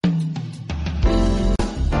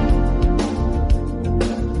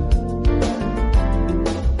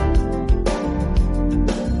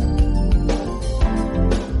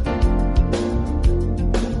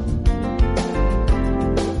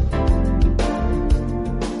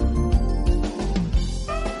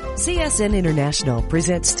CSN International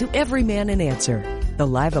presents To Every Man an Answer, the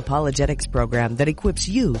live apologetics program that equips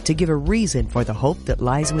you to give a reason for the hope that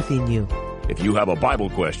lies within you. If you have a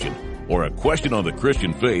Bible question or a question on the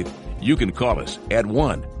Christian faith, you can call us at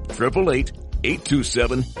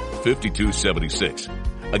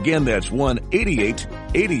 1-888-827-5276. Again, that's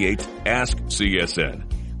 1-8888-ASK-CSN.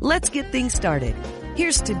 Let's get things started.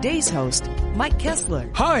 Here's today's host, Mike Kessler.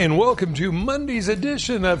 Hi, and welcome to Monday's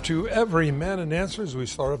edition of To Every Man an Answer as we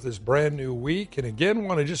start off this brand new week. And again,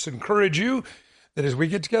 want to just encourage you that as we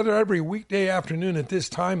get together every weekday afternoon at this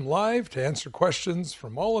time live to answer questions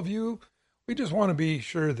from all of you, we just want to be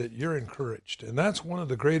sure that you're encouraged. And that's one of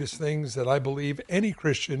the greatest things that I believe any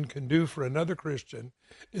Christian can do for another Christian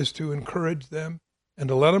is to encourage them and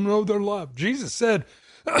to let them know they're loved. Jesus said,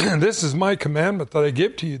 "This is my commandment that I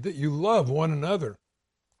give to you, that you love one another."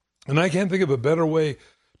 And I can't think of a better way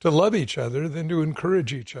to love each other than to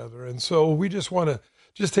encourage each other. And so we just want to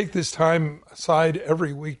just take this time aside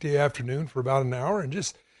every weekday afternoon for about an hour and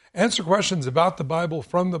just answer questions about the Bible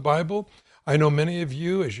from the Bible. I know many of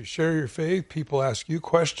you, as you share your faith, people ask you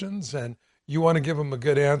questions and you want to give them a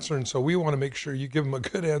good answer. And so we want to make sure you give them a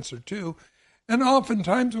good answer too. And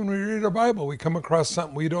oftentimes when we read our Bible, we come across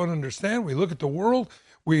something we don't understand. We look at the world,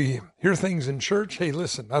 we hear things in church. Hey,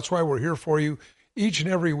 listen, that's why we're here for you each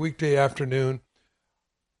and every weekday afternoon.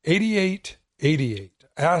 8888.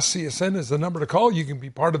 Ask CSN is the number to call. You can be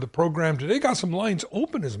part of the program today. Got some lines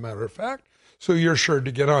open, as a matter of fact, so you're sure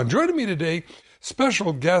to get on. Joining me today,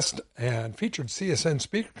 special guest and featured CSN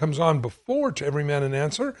speaker comes on before To Every Man an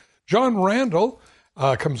Answer. John Randall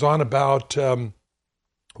comes on about 1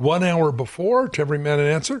 hour before To Every Man an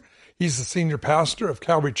Answer. He's the senior pastor of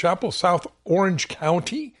Calvary Chapel, South Orange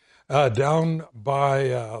County, down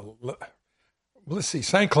by, let's see,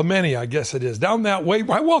 San Clemente, I guess it is, down that way.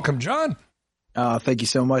 Why, welcome, John. Thank you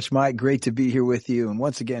so much, Mike. Great to be here with you. And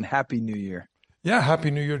once again, Happy New Year. Yeah, Happy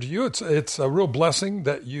New Year to you. It's a real blessing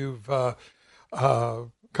that you've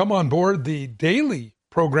come on board the daily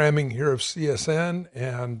programming here of CSN.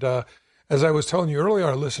 And as I was telling you earlier,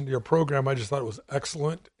 I listened to your program. I just thought it was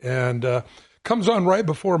excellent. And comes on right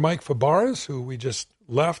before Mike Fabarez, who we just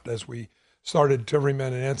left as we started To Every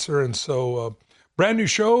Man an Answer. And so brand new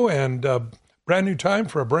show and brand new time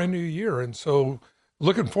for a brand new year. And so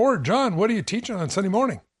looking forward. John, what are you teaching on Sunday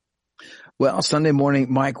morning? Well, Sunday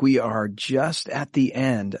morning, Mike, we are just at the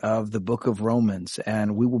end of the book of Romans,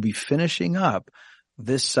 and we will be finishing up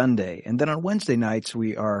this Sunday. And then on Wednesday nights,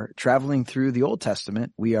 we are traveling through the Old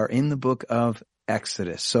Testament. We are in the book of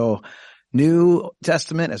Exodus. So New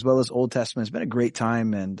Testament as well as Old Testament. It's been a great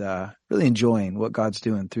time and really enjoying what God's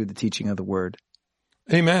doing through the teaching of the Word.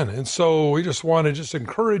 Amen. And so we just want to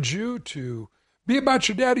encourage you to be about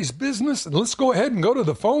your daddy's business. And let's go ahead and go to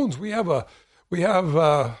the phones. We have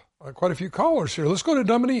quite a few callers here. Let's go to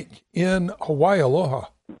Dominique in Hawaii. Aloha.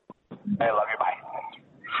 I love you. Bye.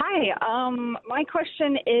 Hi. My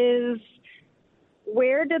question is,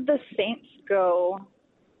 where did the saints go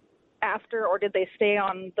after, or did they stay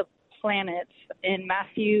on the planet in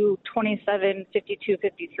Matthew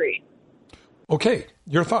 27:52-53? Okay,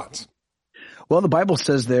 your thoughts. Well, the Bible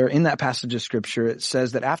says there in that passage of Scripture, it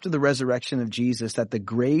says that after the resurrection of Jesus, that the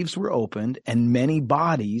graves were opened and many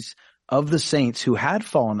bodies of the saints who had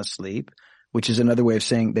fallen asleep, which is another way of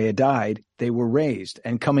saying they had died, they were raised.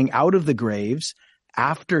 And coming out of the graves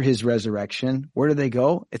after his resurrection, where did they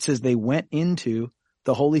go? It says they went into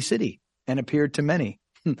the holy city and appeared to many.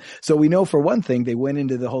 So we know for one thing, they went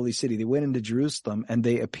into the holy city. They went into Jerusalem and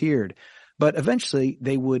they appeared. But eventually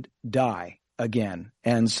they would die again.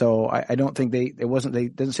 And so I don't think they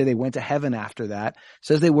doesn't say they went to heaven after that. It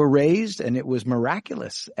says they were raised and it was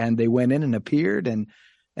miraculous. And they went in and appeared. And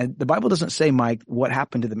the Bible doesn't say, Mike, what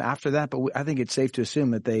happened to them after that. But I think it's safe to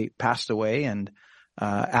assume that they passed away and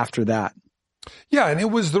after that. Yeah, and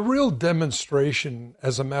it was the real demonstration,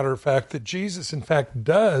 as a matter of fact, that Jesus, in fact,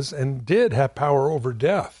 does and did have power over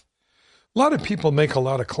death. A lot of people make a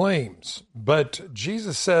lot of claims, but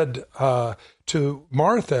Jesus said to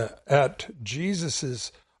Martha at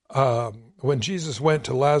Jesus's, when Jesus went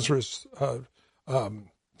to Lazarus'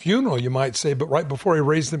 funeral, you might say, but right before he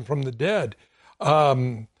raised him from the dead,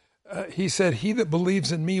 he said, "He that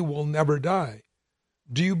believes in me will never die."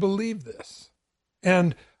 Do you believe this?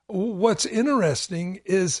 And what's interesting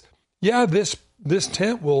is, yeah, this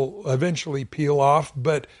tent will eventually peel off,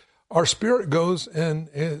 but our spirit goes and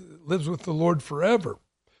lives with the Lord forever.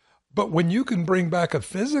 But when you can bring back a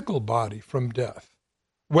physical body from death,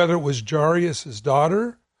 whether it was Jairus'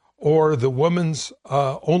 daughter or the woman's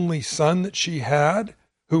only son that she had,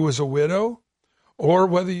 who was a widow, or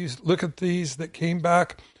whether you look at these that came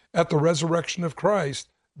back at the resurrection of Christ,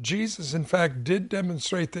 Jesus, in fact, did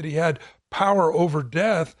demonstrate that he had power over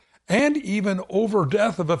death and even over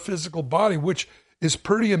death of a physical body, which is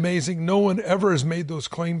pretty amazing. No one ever has made those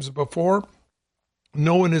claims before.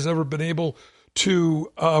 No one has ever been able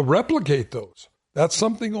to replicate those. That's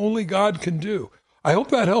something only God can do. I hope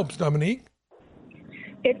that helps, Dominique.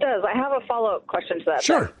 It does. I have a follow-up question to that.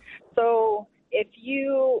 Sure. So if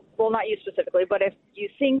you, well, not you specifically, but if you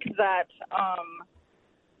think that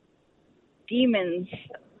demons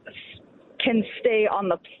can stay on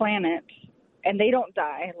the planet and they don't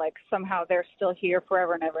die, like somehow they're still here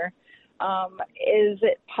forever and ever, is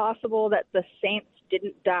it possible that the saints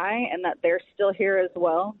didn't die and that they're still here as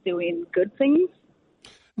well doing good things?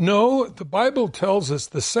 No, the Bible tells us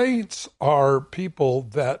the saints are people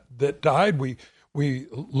that died. We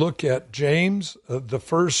look at James, the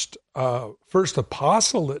first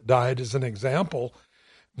apostle that died, as an example.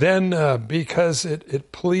 Then because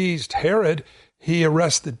it pleased Herod, he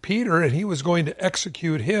arrested Peter, and he was going to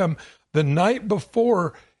execute him. The night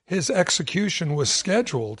before his execution was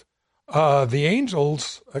scheduled, the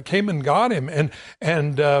angels came and got him,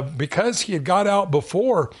 and because he had got out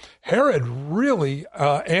before, Herod really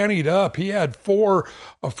anteed up. He had four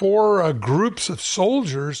groups of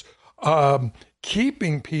soldiers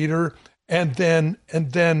keeping Peter, and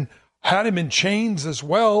then had him in chains as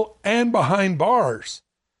well and behind bars,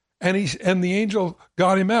 and the angel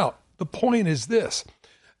got him out. The point is this: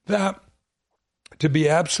 that to be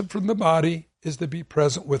absent from the body is to be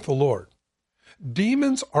present with the Lord.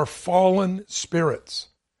 Demons are fallen spirits,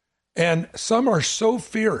 and some are so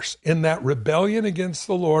fierce in that rebellion against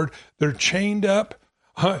the Lord, they're chained up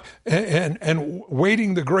and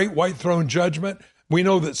waiting the great white throne judgment. We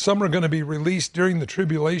know that some are going to be released during the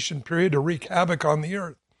tribulation period to wreak havoc on the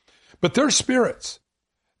earth, but they're spirits.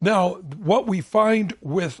 Now, what we find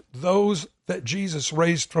with those that Jesus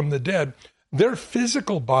raised from the dead, their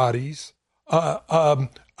physical bodies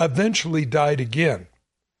eventually died again.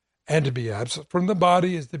 And to be absent from the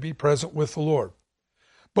body is to be present with the Lord.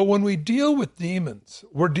 But when we deal with demons,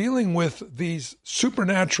 we're dealing with these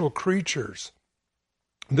supernatural creatures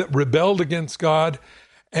that rebelled against God,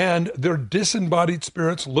 and they're disembodied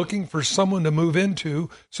spirits looking for someone to move into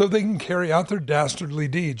so they can carry out their dastardly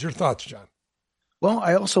deeds. Your thoughts, John? Well,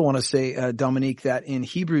 I also want to say, Dominique, that in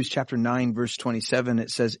Hebrews chapter 9, verse 27,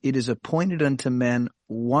 it says, "It is appointed unto men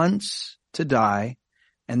once to die,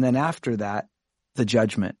 and then after that, the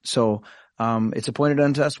judgment." So it's appointed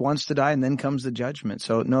unto us once to die, and then comes the judgment.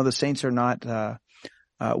 So no, the saints are not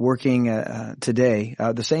working today.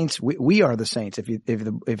 The saints, we are the saints. If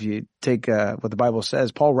you take what the Bible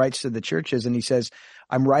says, Paul writes to the churches, and he says,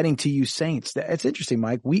 "I'm writing to you saints." It's interesting,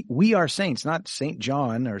 Mike. We are saints, not Saint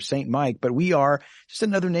John or Saint Mike, but we are just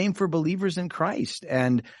another name for believers in Christ.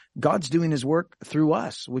 And God's doing his work through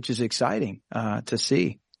us, which is exciting to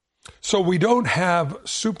see. So we don't have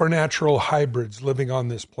supernatural hybrids living on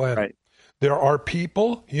this planet. Right. There are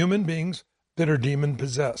people, human beings, that are demon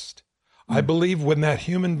possessed. I believe when that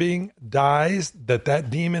human being dies,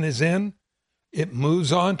 that demon is in, it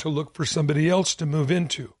moves on to look for somebody else to move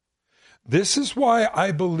into. This is why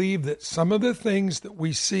I believe that some of the things that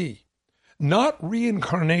we see, not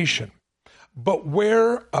reincarnation, but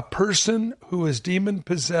where a person who is demon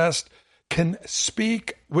possessed can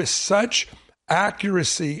speak with such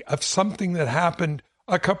accuracy of something that happened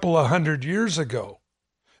a couple of 100 years ago.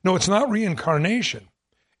 No, it's not reincarnation.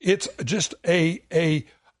 It's just a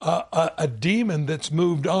demon that's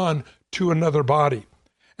moved on to another body.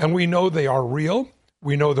 And we know they are real.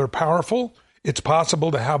 We know they're powerful. It's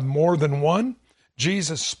possible to have more than one.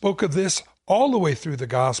 Jesus spoke of this all the way through the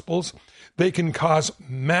Gospels. They can cause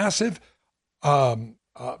massive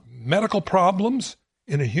medical problems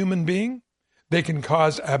in a human being. They can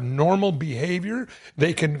cause abnormal behavior.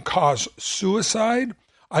 They can cause suicide.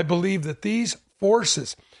 I believe that these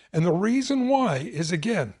forces, and the reason why is,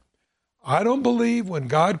 again, I don't believe when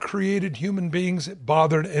God created human beings it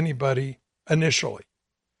bothered anybody initially.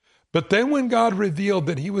 But then when God revealed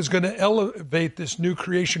that he was going to elevate this new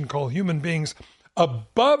creation called human beings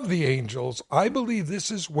above the angels, I believe this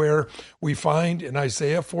is where we find in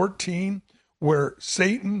Isaiah 14, where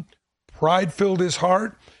Satan pride filled his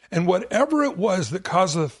heart. And whatever it was that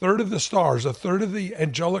caused a third of the stars, a third of the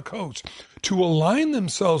angelic hosts to align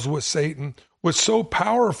themselves with Satan was so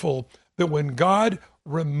powerful that when God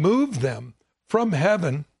removed them from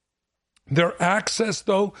heaven, their access,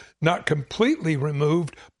 though not completely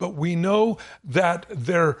removed, but we know that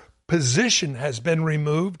their position has been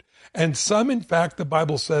removed. And some, in fact, the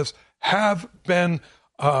Bible says, have been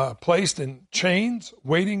placed in chains,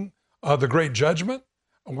 waiting the great judgment.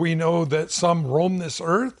 We know that some roam this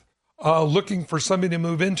earth looking for something to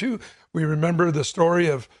move into. We remember the story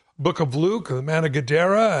of Book of Luke, the man of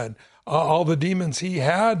Gadara, and all the demons he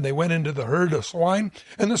had. And they went into the herd of swine,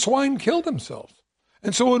 and the swine killed themselves.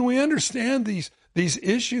 And so when we understand these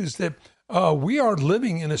issues that we are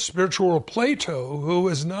living in a spiritual Plato who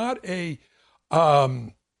is not a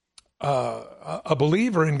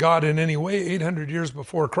believer in God in any way, 800 years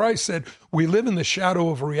before Christ said, we live in the shadow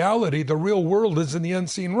of reality. The real world is in the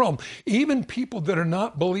unseen realm. Even people that are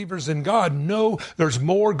not believers in God know there's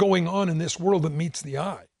more going on in this world that meets the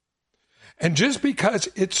eye. And just because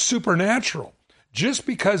it's supernatural, just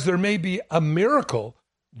because there may be a miracle,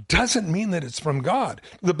 doesn't mean that it's from God.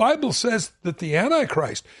 The Bible says that the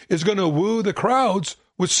Antichrist is going to woo the crowds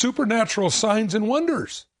with supernatural signs and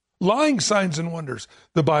wonders. Lying signs and wonders,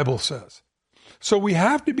 the Bible says. So we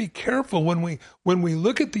have to be careful when we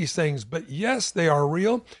look at these things. But yes, they are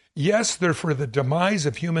real. Yes, they're for the demise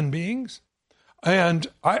of human beings. And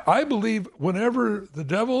I believe whenever the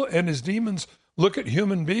devil and his demons look at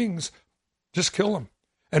human beings, just kill them.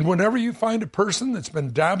 And whenever you find a person that's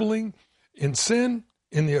been dabbling in sin,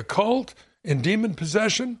 in the occult, in demon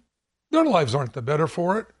possession, their lives aren't the better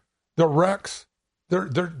for it. They're wrecks. They're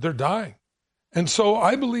dying. And so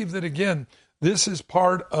I believe that, again, this is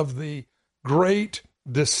part of the great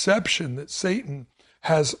deception that Satan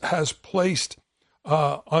has placed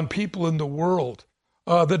on people in the world.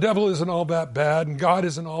 The devil isn't all that bad and God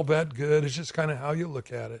isn't all that good. It's just kind of how you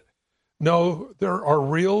look at it. No, there are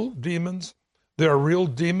real demons. There are real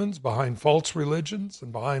demons behind false religions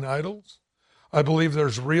and behind idols. I believe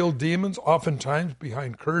there's real demons oftentimes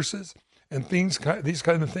behind curses and these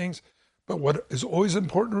kind of things. But what is always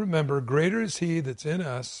important to remember, greater is he that's in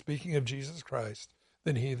us, speaking of Jesus Christ,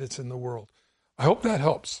 than he that's in the world. I hope that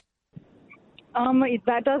helps.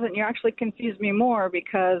 That doesn't. You actually confused me more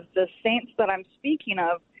because the saints that I'm speaking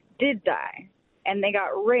of did die, and they got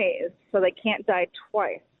raised, so they can't die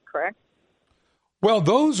twice, correct? Well,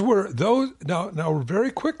 now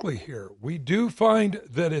very quickly here, we do find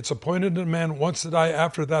that it's appointed a man once to die,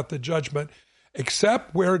 after that the judgment,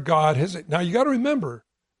 except where God has it. Now you got to remember,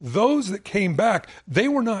 those that came back, they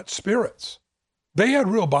were not spirits. They had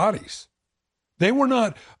real bodies. They were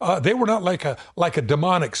not like a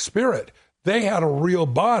demonic spirit. They had a real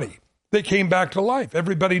body. They came back to life.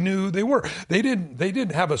 Everybody knew who they were. They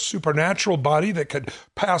didn't have a supernatural body that could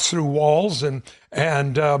pass through walls and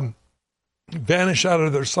vanish out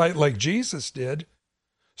of their sight like Jesus did.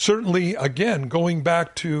 Certainly, again, going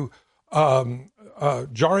back to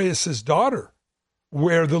Jairus' daughter,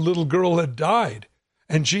 where the little girl had died.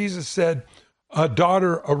 And Jesus said,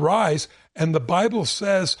 daughter, arise. And the Bible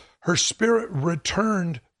says her spirit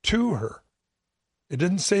returned to her. It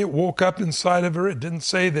didn't say it woke up inside of her. It didn't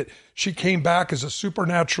say that she came back as a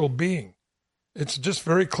supernatural being. It's just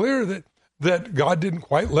very clear that God didn't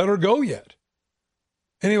quite let her go yet.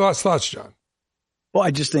 Any last thoughts, John? Well,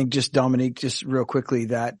 I just think, Dominique, just real quickly,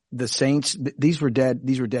 that the saints, these were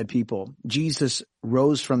dead people. Jesus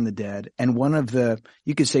rose from the dead. And one of the,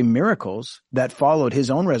 you could say, miracles that followed his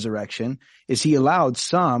own resurrection is he allowed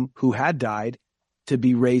some who had died to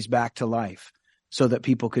be raised back to life so that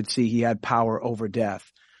people could see he had power over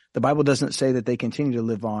death. The Bible doesn't say that they continue to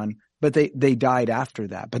live on, but they died after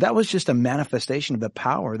that. But that was just a manifestation of the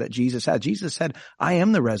power that Jesus had. Jesus said, I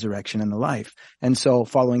am the resurrection and the life. And so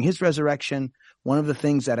following his resurrection, one of the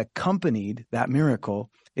things that accompanied that miracle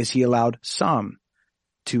is he allowed some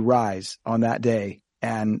to rise on that day,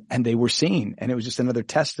 and they were seen. And it was just another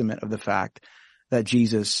testament of the fact that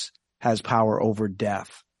Jesus has power over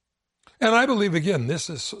death. And I believe, again, this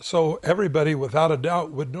is so everybody without a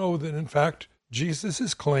doubt would know that, in fact,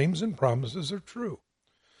 Jesus' claims and promises are true.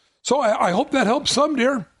 So I hope that helps some,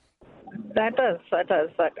 dear. That does.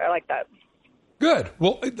 I like that. Good.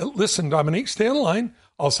 Well, listen, Dominique, stay on the line.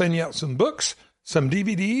 I'll send you out some books, some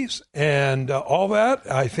DVDs, and all that.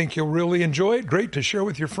 I think you'll really enjoy it. Great to share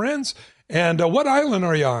with your friends. And what island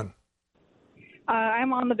are you on?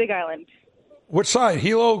 I'm on the Big Island. Which side?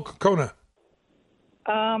 Hilo, Kona?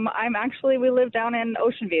 We live down in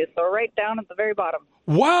Ocean View, so right down at the very bottom.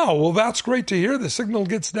 Wow. Well, that's great to hear. The signal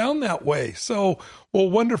gets down that way. So, well,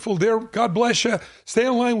 wonderful, dear. God bless you. Stay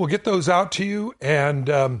on line. We'll get those out to you. And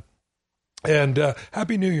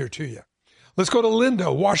Happy New Year to you. Let's go to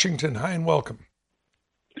Linda, Washington. Hi and welcome.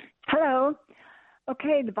 Hello.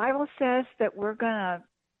 Okay, the Bible says that we're going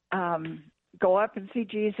to go up and see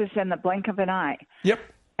Jesus in the blink of an eye. Yep.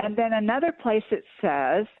 And then another place it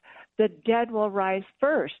says the dead will rise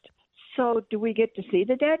first. So do we get to see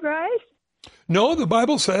the dead rise? No, the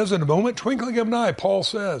Bible says in a moment, twinkling of an eye, Paul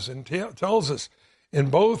says and tells us in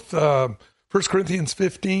both 1 Corinthians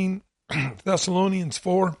 15, Thessalonians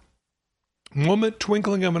 4, moment,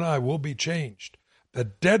 twinkling of an eye, will be changed. The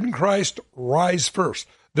dead in Christ rise first.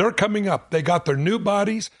 They're coming up. They got their new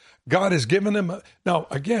bodies. God has given them. Now,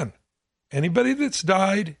 again, anybody that's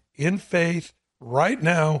died in faith right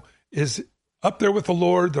now is up there with the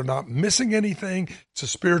Lord. They're not missing anything. It's a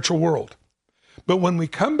spiritual world. But when we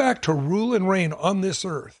come back to rule and reign on this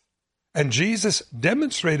earth, and Jesus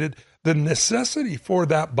demonstrated the necessity for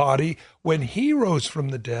that body when he rose from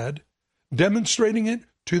the dead, demonstrating it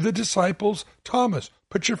to the disciples. Thomas,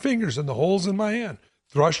 put your fingers in the holes in my hand.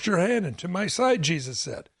 Thrust your hand into my side, Jesus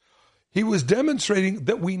said. He was demonstrating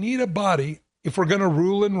that we need a body if we're going to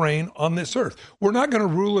rule and reign on this earth. We're not going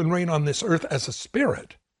to rule and reign on this earth as a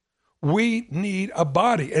spirit. We need a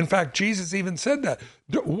body. In fact, Jesus even said that.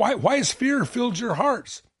 Why has fear filled your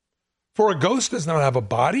hearts? For a ghost does not have a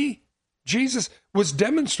body. Jesus was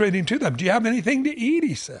demonstrating to them. Do you have anything to eat?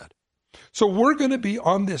 He said. So we're going to be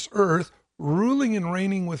on this earth ruling and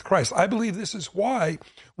reigning with Christ. I believe this is why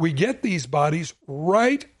we get these bodies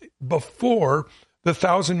right before the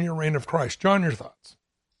 1,000-year reign of Christ. John, your thoughts?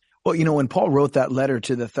 Well, when Paul wrote that letter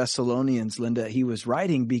to the Thessalonians, Linda, he was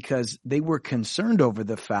writing because they were concerned over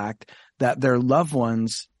the fact that their loved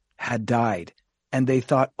ones had died. And they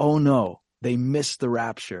thought, oh no, they missed the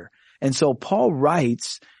rapture. And so Paul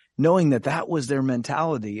writes, knowing that that was their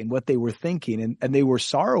mentality and what they were thinking, and they were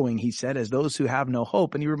sorrowing, he said, as those who have no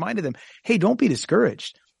hope. And he reminded them, hey, don't be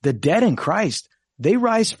discouraged. The dead in Christ, they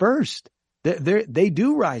rise first. They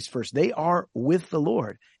do rise first. They are with the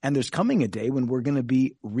Lord. And there's coming a day when we're going to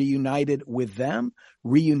be reunited with them,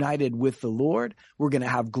 reunited with the Lord. We're going to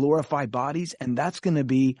have glorified bodies, and that's going to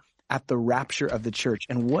be at the rapture of the church.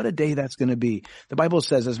 And what a day that's going to be. The Bible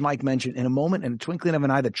says, as Mike mentioned, in a moment, in a twinkling of an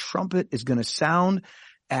eye, the trumpet is going to sound,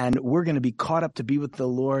 and we're going to be caught up to be with the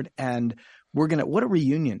Lord. And what a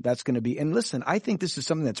reunion that's going to be. And listen, I think this is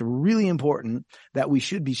something that's really important that we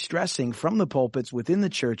should be stressing from the pulpits within the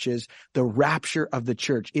churches, the rapture of the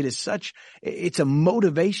church. It's a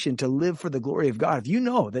motivation to live for the glory of God. If you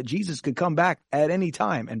know that Jesus could come back at any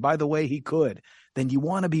time, and by the way, he could, then you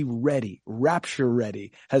want to be ready, rapture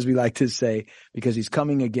ready, as we like to say, because he's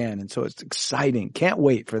coming again. And so it's exciting. Can't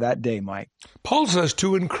wait for that day, Mike. Paul says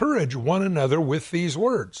to encourage one another with these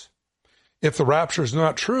words. If the rapture is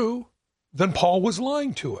not true, then Paul was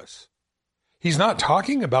lying to us. He's not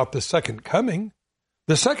talking about the second coming.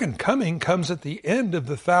 The second coming comes at the end of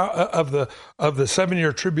the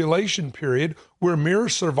 7-year tribulation period, where mere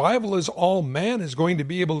survival is all man is going to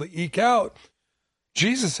be able to eke out.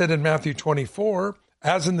 Jesus said in Matthew 24,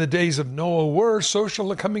 as in the days of Noah were, so shall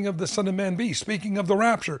the coming of the Son of Man be. Speaking of the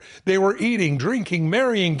rapture, they were eating, drinking,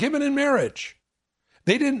 marrying, given in marriage.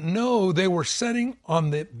 They didn't know they were sitting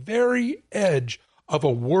on the very edge of a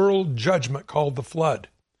world judgment called the flood.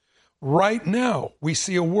 Right now, we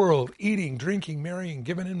see a world eating, drinking, marrying,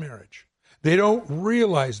 given in marriage. They don't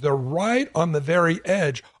realize they're right on the very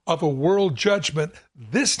edge of a world judgment,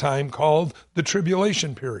 this time called the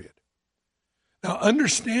tribulation period. Now,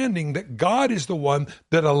 understanding that God is the one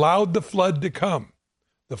that allowed the flood to come.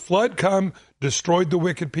 The flood come, destroyed the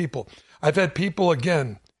wicked people. I've had people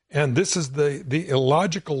again, and this is the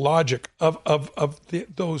illogical logic of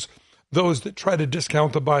those that try to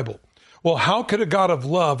discount the Bible. Well, how could a God of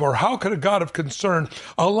love or how could a God of concern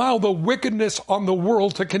allow the wickedness on the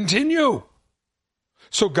world to continue?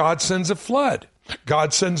 So God sends a flood.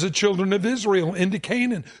 God sends the children of Israel into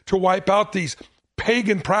Canaan to wipe out these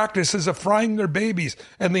pagan practices of frying their babies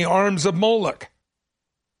and the arms of Moloch.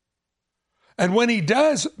 And when he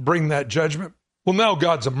does bring that judgment, well, now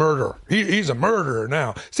God's a murderer. He's a murderer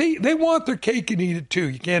now. See, they want their cake and eat it too.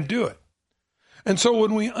 You can't do it. And so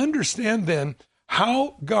when we understand then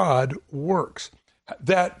how God works,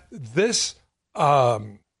 that this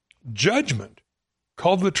judgment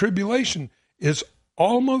called the tribulation is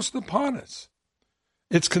almost upon us.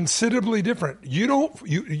 It's considerably different. You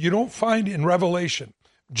don't find in Revelation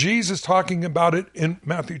Jesus talking about it in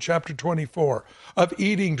Matthew chapter 24 of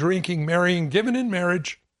eating, drinking, marrying, given in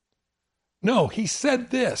marriage. No, he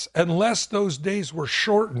said this, unless those days were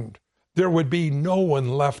shortened, there would be no one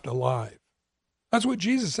left alive. That's what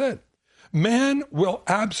Jesus said. Man will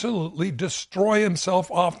absolutely destroy himself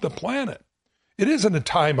off the planet. It isn't a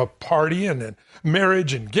time of partying and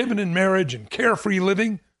marriage and giving in marriage and carefree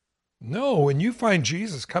living. No, when you find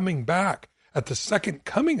Jesus coming back at the second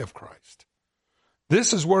coming of Christ,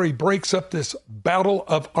 this is where he breaks up this battle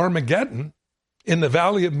of Armageddon in the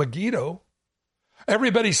valley of Megiddo.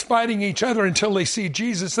 Everybody's fighting each other until they see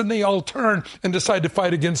Jesus, and they all turn and decide to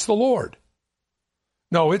fight against the Lord.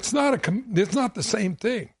 No, it's not the same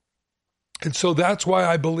thing. And so that's why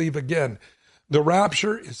I believe, again, the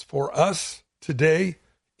rapture is for us today.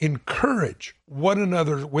 Encourage one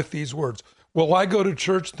another with these words. Well, I go to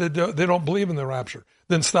church that they don't believe in the rapture.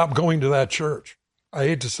 Then stop going to that church. I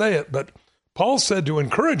hate to say it, but Paul said to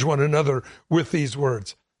encourage one another with these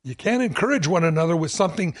words. You can't encourage one another with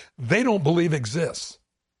something they don't believe exists.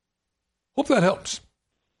 Hope that helps.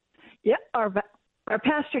 Yeah, our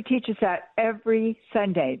pastor teaches that every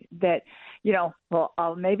Sunday, that, well,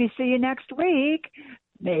 I'll maybe see you next week,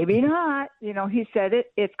 maybe not. He said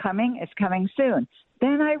it's coming soon.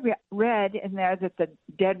 Then I read in there that the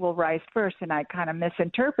dead will rise first, and I kind of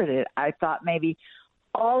misinterpreted it. I thought maybe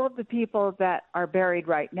all of the people that are buried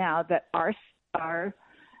right now that are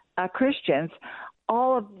Christians,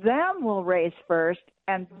 all of them will raise first,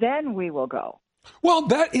 and then we will go. Well,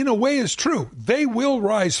 that in a way is true. They will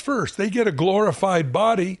rise first. They get a glorified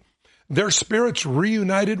body. Their spirits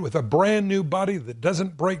reunited with a brand new body that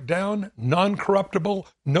doesn't break down, non-corruptible,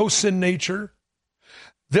 no sin nature.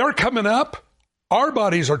 They're coming up. Our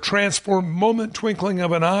bodies are transformed moment twinkling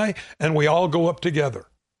of an eye, and we all go up together.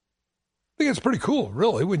 I think it's pretty cool,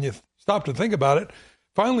 really, when you stop to think about it.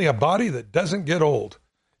 Finally, a body that doesn't get old.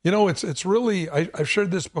 It's really, I've shared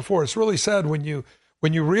this before, it's really sad when you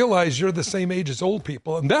realize you're the same age as old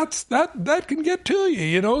people, and that can get to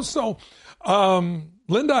you, So,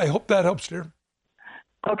 Linda, I hope that helps, dear.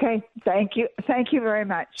 Okay, thank you. Thank you very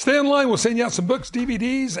much. Stay in line. We'll send you out some books,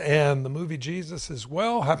 DVDs, and the movie Jesus as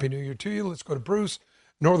well. Happy New Year to you. Let's go to Bruce,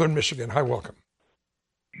 Northern Michigan. Hi, welcome.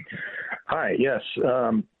 Hi, yes.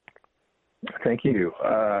 Thank you.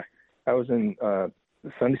 I was in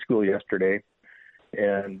Sunday school yesterday,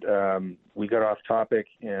 and we got off topic,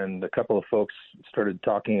 and a couple of folks started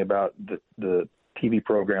talking about the TV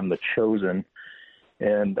program, The Chosen,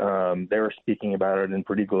 and they were speaking about it in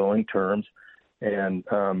pretty glowing terms. And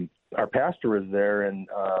our pastor was there, and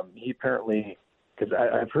he apparently, because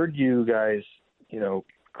I've heard you guys,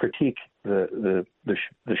 critique the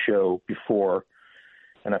show before,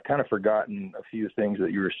 and I've kind of forgotten a few things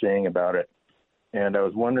that you were saying about it. And I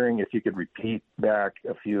was wondering if you could repeat back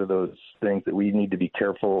a few of those things that we need to be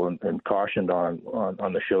careful and cautioned on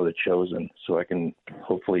the show The Chosen, so I can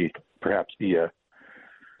hopefully perhaps be a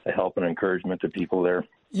help and encouragement to people there.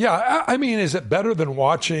 Yeah, I mean, is it better than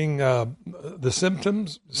watching The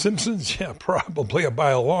Simpsons? Yeah, probably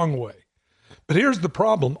by a long way. But here's the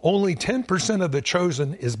problem. Only 10% of The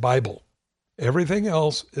Chosen is Bible. Everything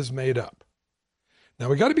else is made up. Now,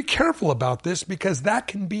 we got to be careful about this because that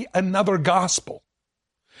can be another gospel.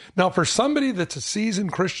 Now, for somebody that's a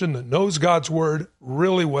seasoned Christian that knows God's word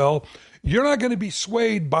really well, you're not going to be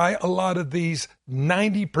swayed by a lot of these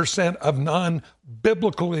 90% of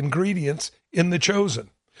non-biblical ingredients in The Chosen.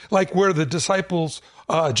 Like where the disciples,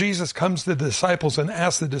 Jesus comes to the disciples and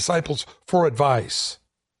asks the disciples for advice.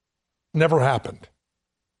 Never happened.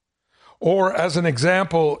 Or as an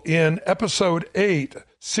example, in episode 8,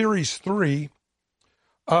 series 3,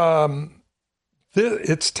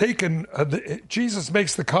 it's taken, Jesus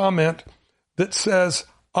makes the comment that says,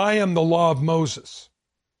 I am the law of Moses.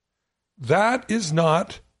 That is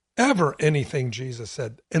not ever anything Jesus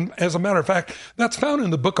said. And as a matter of fact, that's found in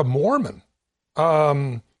the Book of Mormon.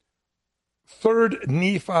 3rd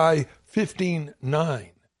Nephi 15:9,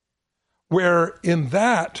 where in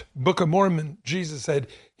that Book of Mormon, Jesus said,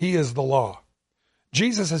 he is the law.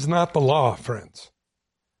 Jesus is not the law, friends.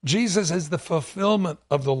 Jesus is the fulfillment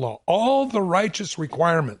of the law. All the righteous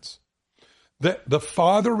requirements that the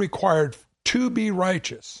Father required to be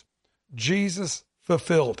righteous, Jesus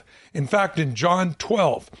fulfilled. In fact, in John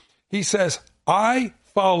 12, he says, I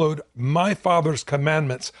followed my Father's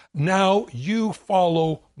commandments. Now you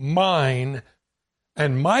follow mine.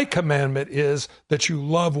 And my commandment is that you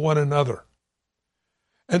love one another.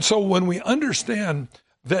 And so when we understand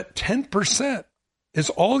that 10% is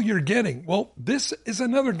all you're getting, well, this is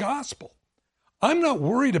another gospel. I'm not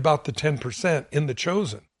worried about the 10% in The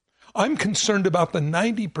Chosen. I'm concerned about the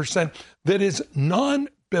 90% that is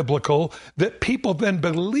non-biblical, that people then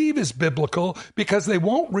believe is biblical because they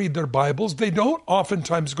won't read their Bibles. They don't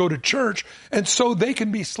oftentimes go to church. And so they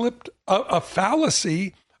can be slipped a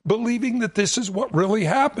fallacy believing that this is what really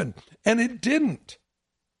happened. And it didn't.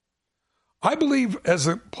 I believe, as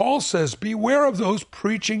Paul says, beware of those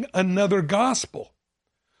preaching another gospel.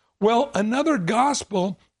 Well, another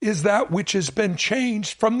gospel is that which has been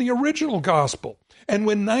changed from the original gospel. And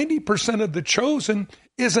when 90% of The Chosen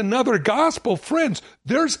is another gospel, friends,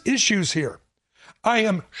 there's issues here. I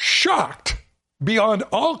am shocked beyond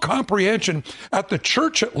all comprehension at the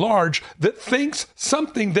church at large that thinks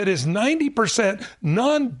something that is 90%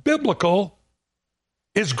 non-biblical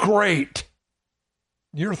is great.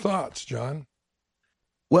 Your thoughts, John?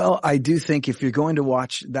 Well, I do think if you're going to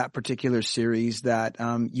watch that particular series that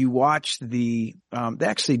you watch they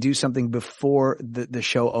actually do something before the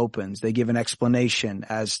show opens. They give an explanation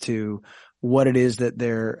as to what it is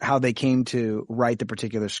that how they came to write the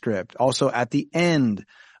particular script. Also at the end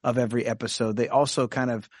of every episode, they also kind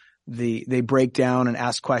of they break down and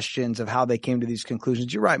ask questions of how they came to these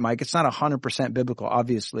conclusions. You're right, Mike. It's not 100% biblical,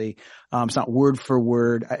 obviously. It's not word for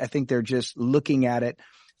word. I think they're just looking at it,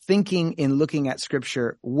 thinking in looking at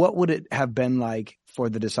scripture, what would it have been like for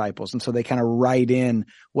the disciples? And so they kind of write in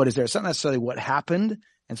what is there. It's not necessarily what happened.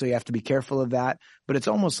 And so you have to be careful of that, but it's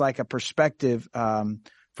almost like a perspective,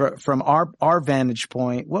 from our vantage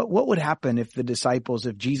point. What would happen if the disciples,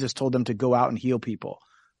 if Jesus told them to go out and heal people?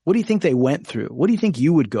 What do you think they went through? What do you think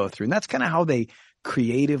you would go through? And that's kind of how they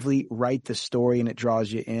creatively write the story, and it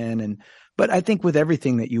draws you in. But I think with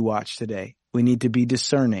everything that you watch today, we need to be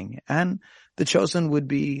discerning, and The Chosen would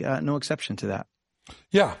be no exception to that.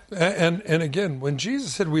 Yeah. And again, when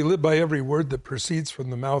Jesus said we live by every word that proceeds from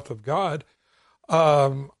the mouth of God,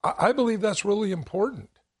 I believe that's really important.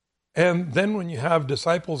 And then when you have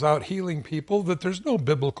disciples out healing people that there's no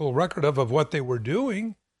biblical record of what they were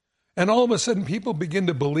doing, and all of a sudden people begin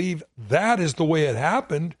to believe that is the way it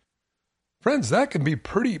happened, friends, that can be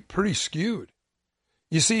pretty skewed.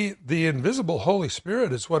 You see, the invisible Holy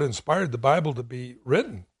Spirit is what inspired the Bible to be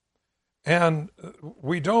written. And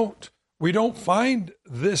we don't find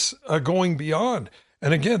this going beyond.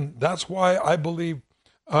 And again, that's why I believe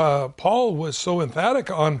Paul was so emphatic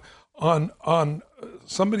on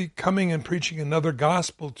somebody coming and preaching another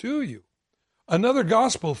gospel to you, another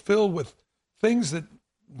gospel filled with things that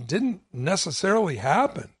didn't necessarily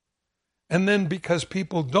happen. And then because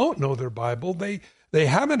people don't know their Bible, they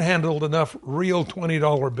haven't handled enough real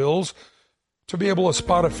 $20 bills to be able to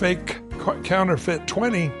spot a fake counterfeit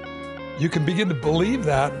 20. You can begin to believe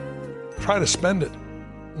that, try to spend it.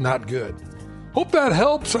 Not good. Hope that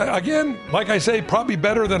helps. Again, like I say, probably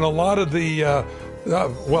better than a lot of the,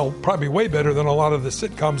 probably way better than a lot of the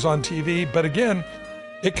sitcoms on TV. But again,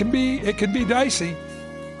 it can be dicey.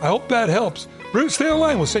 I hope that helps. Bruce, stay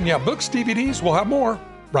online. We'll send you out books, DVDs. We'll have more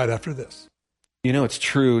right after this. You know, it's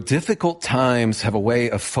true. Difficult times have a way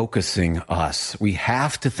of focusing us. We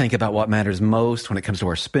have to think about what matters most when it comes to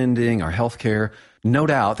our spending, our health care. No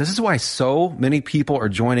doubt. This is why so many people are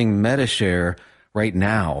joining Medi-Share right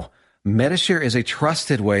now. Medi-Share is a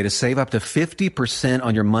trusted way to save up to 50%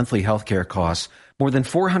 on your monthly healthcare costs. More than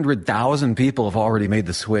 400,000 people have already made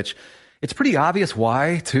the switch. It's pretty obvious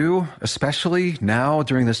why, too, especially now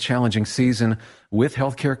during this challenging season with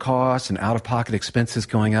healthcare costs and out-of-pocket expenses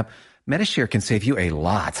going up. Medi-Share can save you a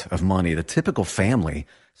lot of money. The typical family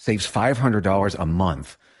saves $500 a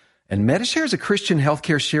month. And Medi-Share is a Christian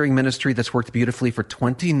healthcare sharing ministry that's worked beautifully for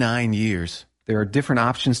 29 years. There are different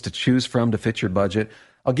options to choose from to fit your budget.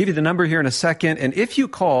 I'll give you the number here in a second. And if you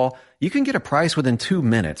call, you can get a price within 2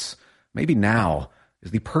 minutes. Maybe now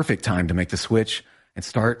is the perfect time to make the switch and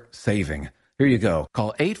start saving. Here you go.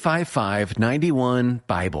 Call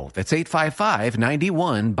 855-91-BIBLE. That's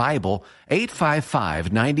 855-91-BIBLE.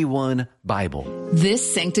 855-91-BIBLE.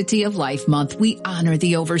 This Sanctity of Life Month, we honor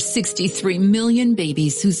the over 63 million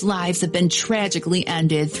babies whose lives have been tragically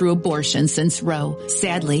ended through abortion since Roe.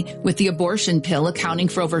 Sadly, with the abortion pill accounting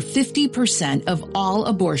for over 50% of all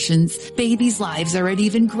abortions, babies' lives are at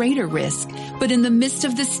even greater risk. But in the midst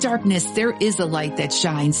of this darkness, there is a light that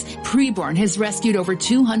shines. Preborn has rescued over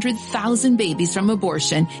 200,000 babies from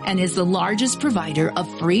abortion and is the largest provider of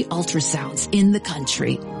free ultrasounds in the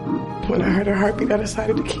country. When I heard her heartbeat, I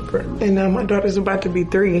decided to keep her. And now my daughter's about to be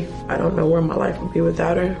 3. I don't know where my life would be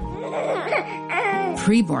without her.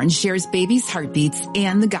 Preborn shares babies' heartbeats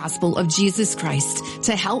and the gospel of Jesus Christ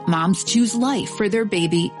to help moms choose life for their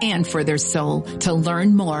baby and for their soul. To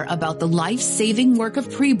learn more about the life-saving work of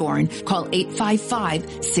Preborn, call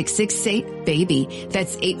 855-668-BABY.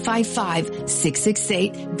 That's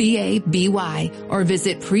 855-668-BABY or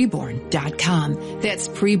visit preborn.com. That's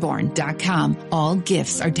preborn.com. All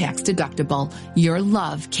gifts are tax deductible. Your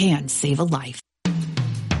love can save a life.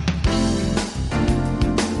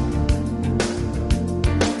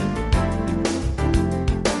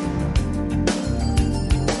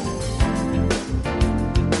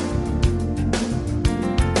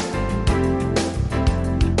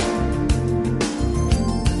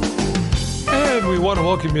 We want to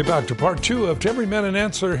welcome you back to part 2 of To Every Man an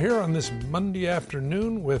Answer here on this Monday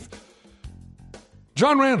afternoon with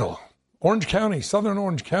John Randall, Orange County, Southern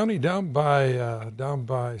Orange County, down by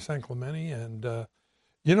San Clemente. And,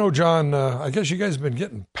 John, I guess you guys have been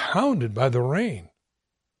getting pounded by the rain.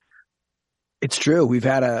 It's true. We've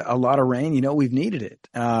had a lot of rain. We've needed it.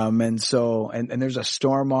 And there's a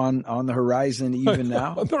storm on the horizon even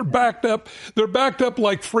now. They're backed up. They're backed up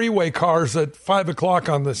like freeway cars at 5 o'clock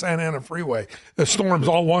on the Santa Ana freeway. The storm's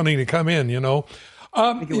all wanting to come in,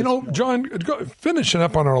 John, finishing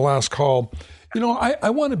up on our last call, I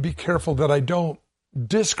want to be careful that I don't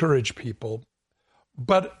discourage people,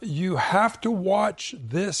 but you have to watch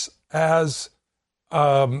this as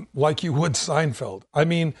like you would Seinfeld. I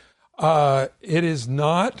mean, it is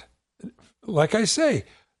not, like I say,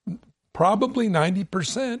 probably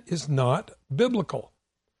 90% is not biblical.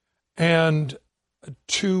 And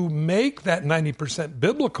to make that 90%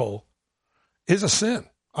 biblical is a sin.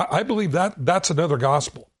 I believe that's another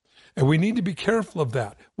gospel. And we need to be careful of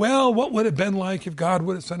that. Well, what would it have been like if God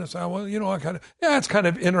would have sent us out? Well, it's kind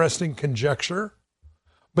of interesting conjecture,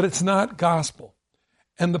 but it's not gospel.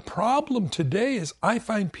 And the problem today is I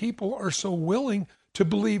find people are so willing to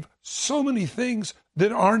believe so many things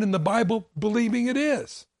that aren't in the Bible, believing it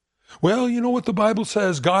is. Well, you know what the Bible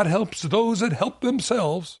says, God helps those that help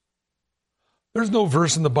themselves. There's no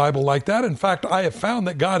verse in the Bible like that. In fact, I have found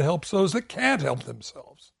that God helps those that can't help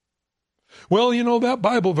themselves. Well, that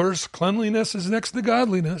Bible verse, cleanliness is next to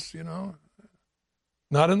godliness,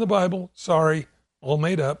 Not in the Bible. Sorry, all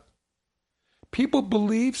made up. People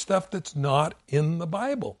believe stuff that's not in the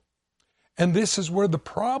Bible. And this is where the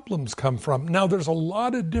problems come from. Now, there's a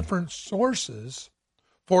lot of different sources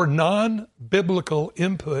for non-biblical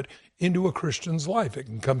input into a Christian's life. It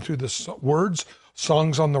can come through the words,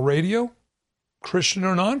 songs on the radio, Christian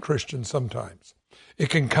or non-Christian sometimes. It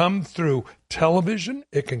can come through television.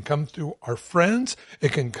 It can come through our friends.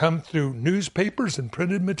 It can come through newspapers and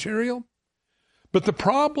printed material. But the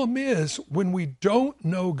problem is when we don't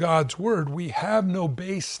know God's word, we have no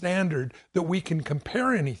base standard that we can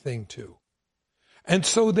compare anything to. And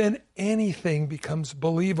so then anything becomes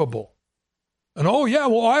believable. And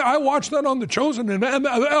I watched that on The Chosen, and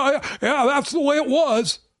that's the way it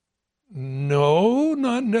was. No,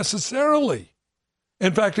 not necessarily.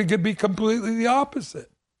 In fact, it could be completely the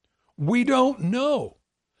opposite. We don't know.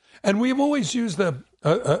 And we've always used a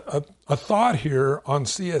thought here on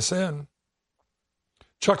CSN.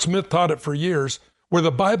 Chuck Smith taught it for years, where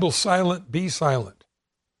the Bible's silent, be silent.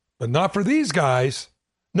 But not for these guys.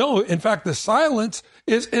 No, in fact, the silence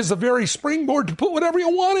is a very springboard to put whatever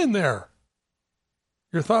you want in there.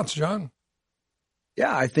 Your thoughts, John?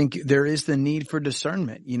 Yeah, I think there is the need for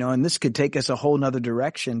discernment, and this could take us a whole nother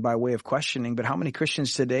direction by way of questioning. But how many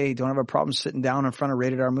Christians today don't have a problem sitting down in front of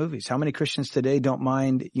rated R movies? How many Christians today don't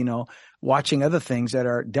mind, watching other things that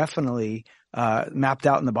are definitely mapped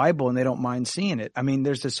out in the Bible, and they don't mind seeing it? I mean,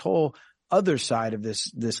 there's this whole other side of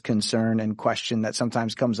this concern and question that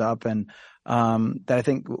sometimes comes up, and that I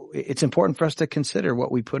think it's important for us to consider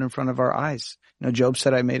what we put in front of our eyes. Job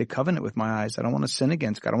said, I made a covenant with my eyes. I don't want to sin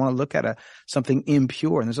against God. I don't want to look at something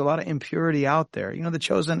impure. And there's a lot of impurity out there. The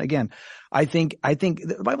chosen, again, I think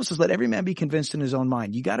the Bible says, let every man be convinced in his own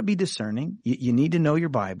mind. You got to be discerning. You need to know your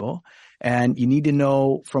Bible, and you need to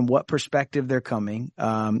know from what perspective they're coming.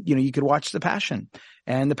 You could watch The Passion,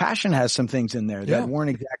 and The Passion has some things in there that weren't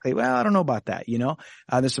exactly, well, I don't know about that.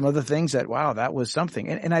 There's some other things that, wow, that was something.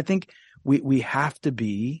 And I think we have to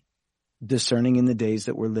be discerning in the days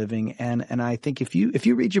that we're living. And I think if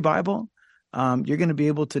you read your Bible, you're going to be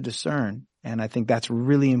able to discern. And I think that's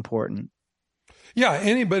really important. Yeah.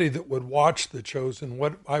 Anybody that would watch The Chosen,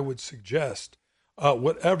 what I would suggest,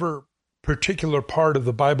 whatever particular part of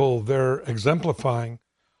the Bible they're exemplifying,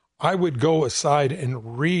 I would go aside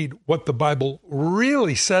and read what the Bible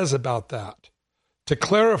really says about that to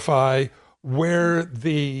clarify where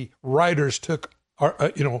the writers took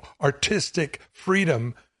artistic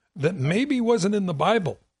freedom that maybe wasn't in the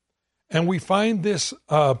Bible. And we find this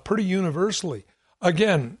pretty universally.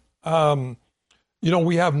 Again,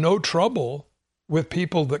 we have no trouble with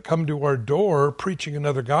people that come to our door preaching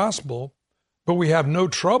another gospel, but we have no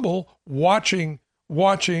trouble watching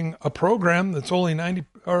a program that's only 90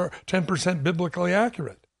 or 10% biblically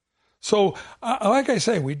accurate. So, like I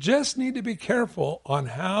say, we just need to be careful on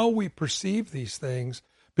how we perceive these things.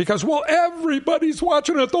 Because, everybody's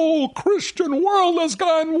watching it. The whole Christian world has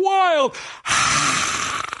gone wild.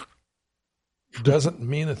 Doesn't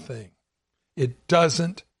mean a thing. It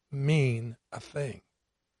doesn't mean a thing.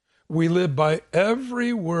 We live by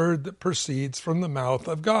every word that proceeds from the mouth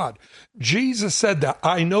of God. Jesus said that.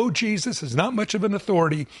 I know Jesus is not much of an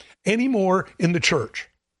authority anymore in the church,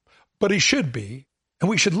 but he should be, and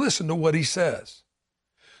we should listen to what he says.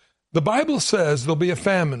 The Bible says there'll be a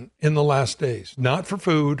famine in the last days, not for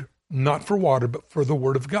food, not for water, but for the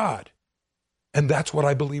word of God. And that's what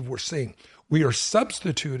I believe we're seeing. We are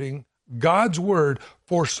substituting God's word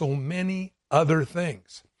for so many other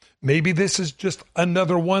things. Maybe this is just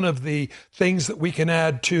another one of the things that we can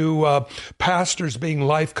add to pastors being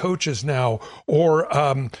life coaches now, or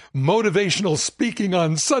motivational speaking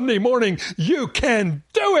on Sunday morning. You can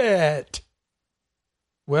do it.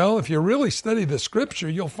 Well, if you really study the scripture,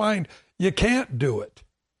 you'll find you can't do it.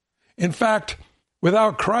 In fact,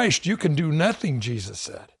 without Christ, you can do nothing, Jesus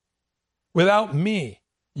said. Without me,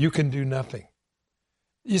 you can do nothing.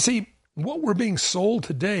 You see, what we're being sold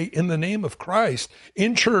today in the name of Christ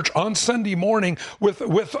in church on Sunday morning with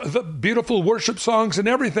the beautiful worship songs and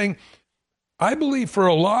everything, I believe for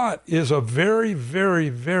a lot is a very, very,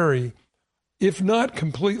 very, if not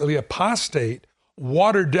completely apostate,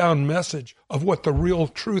 watered down message of what the real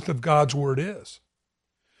truth of God's word is.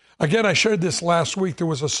 Again, I shared this last week. There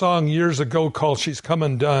was a song years ago called She's Come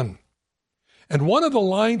Undone. And one of the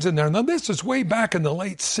lines in there, now this is way back in the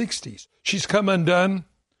late 60s, She's Come Undone.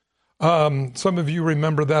 Some of you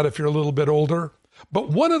remember that if you're a little bit older. But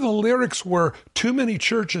one of the lyrics were, too many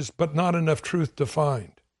churches, but not enough truth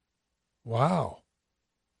defined. Wow.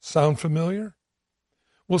 Sound familiar?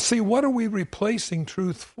 Well, see, what are we replacing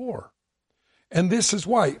truth for? And this is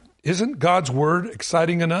why. Isn't God's word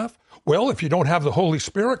exciting enough? Well, if you don't have the Holy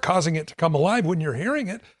Spirit causing it to come alive when you're hearing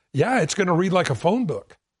it, yeah, it's going to read like a phone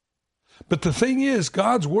book. But the thing is,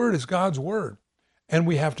 God's word is God's word. And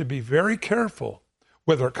we have to be very careful,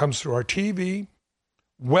 whether it comes through our TV,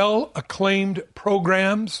 well-acclaimed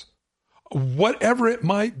programs, whatever it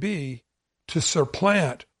might be, to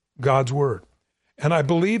supplant God's word. And I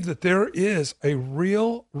believe that there is a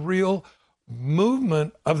real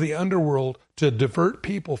movement of the underworld to divert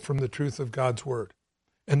people from the truth of God's word.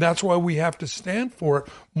 And that's why we have to stand for it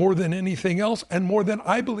more than anything else and more than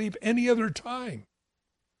I believe any other time.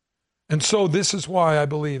 And so this is why I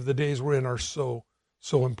believe the days we're in are so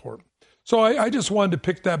important. So I just wanted to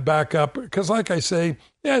pick that back up because, like I say,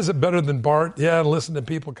 yeah, is it better than Bart? Yeah, listen to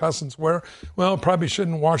people cuss and swear. Well, probably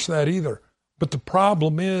shouldn't watch that either. But the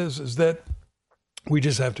problem is that we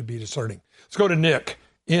just have to be discerning. Let's go to Nick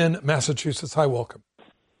in Massachusetts. Hi, welcome.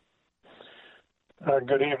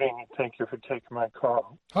 Good evening. Thank you for taking my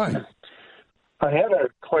call. Hi. I had a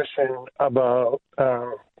question about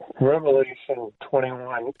Revelation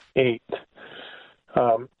 21:8.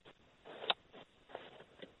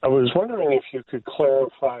 I was wondering if you could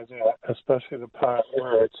clarify that, especially the part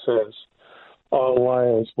where it says, all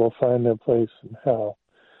liars will find their place in hell.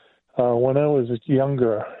 When I was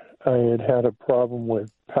younger, I had a problem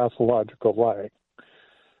with pathological lying.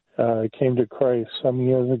 I came to Christ some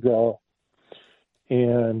years ago,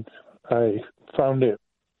 and I found it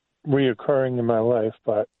reoccurring in my life,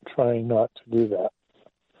 but trying not to do that.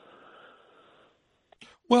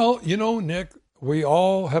 Well, you know, Nick, we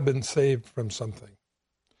all have been saved from something.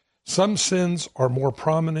 Some sins are more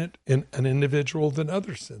prominent in an individual than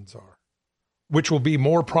other sins are, which will be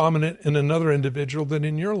more prominent in another individual than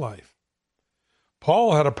in your life.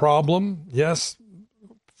 Paul had a problem, yes,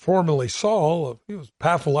 formerly Saul, he was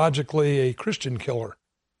pathologically a Christian killer,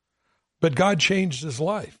 but God changed his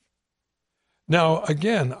life. Now,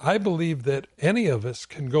 again, I believe that any of us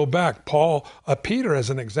can go back. Peter,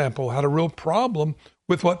 as an example, had a real problem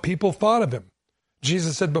with what people thought of him.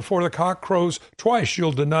 Jesus said, before the cock crows twice,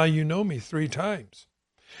 you'll deny you know me 3 times.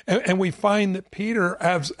 And we find that Peter,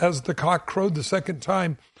 as the cock crowed the second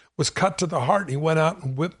time, was cut to the heart. He went out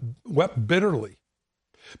and wept bitterly.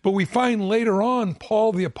 But we find later on,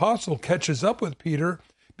 Paul the apostle catches up with Peter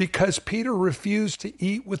because Peter refused to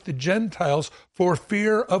eat with the Gentiles for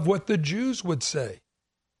fear of what the Jews would say.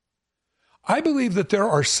 I believe that there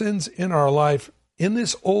are sins in our life, in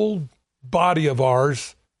this old body of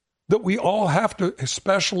ours, that we all have to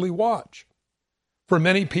especially watch. For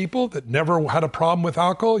many people that never had a problem with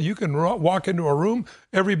alcohol, you can walk into a room,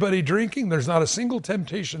 everybody drinking, there's not a single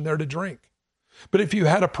temptation there to drink. But if you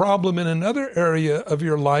had a problem in another area of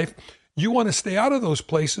your life, you want to stay out of those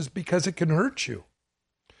places because it can hurt you.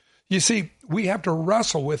 You see, we have to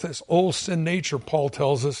wrestle with this old sin nature, Paul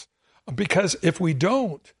tells us, because if we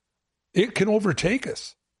don't, it can overtake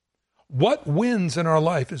us. What wins in our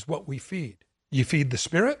life is what we feed. You feed the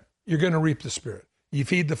Spirit, you're going to reap the Spirit. You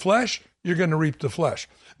feed the flesh, you're going to reap the flesh.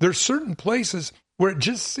 There's certain places where it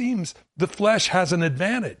just seems the flesh has an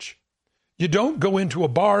advantage. You don't go into a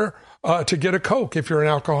bar to get a Coke if you're an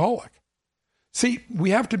alcoholic. See,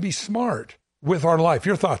 we have to be smart with our life.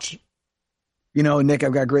 Your thoughts? You know, Nick,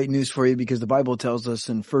 I've got great news for you because the Bible tells us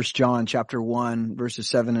in 1 John chapter 1, verses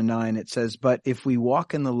 7 and 9, it says, but if we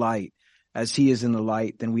walk in the light as he is in the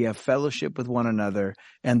light, then we have fellowship with one another,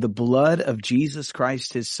 and the blood of Jesus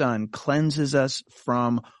Christ, his son, cleanses us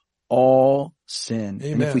from all sin.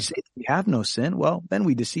 Amen. And if we say that we have no sin, well, then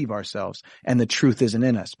we deceive ourselves and the truth isn't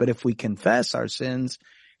in us. But if we confess our sins,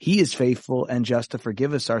 he is faithful and just to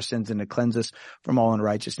forgive us our sins and to cleanse us from all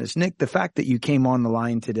unrighteousness. Nick, the fact that you came on the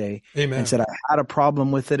line today Amen. and said, I had a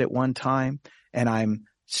problem with it at one time and I'm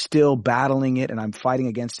still battling it and I'm fighting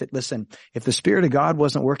against it. Listen, if the Spirit of God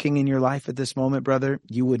wasn't working in your life at this moment, brother,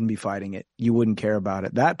 you wouldn't be fighting it. You wouldn't care about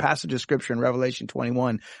it. That passage of scripture in Revelation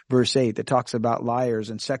 21 verse 8 that talks about liars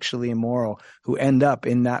and sexually immoral who end up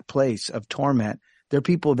in that place of torment, they're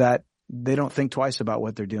people that they don't think twice about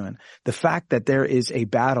what they're doing. The fact that there is a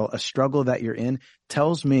battle, a struggle that you're in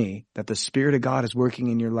tells me that the Spirit of God is working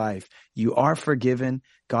in your life. You are forgiven.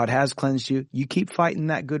 God has cleansed you. You keep fighting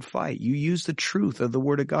that good fight. You use the truth of the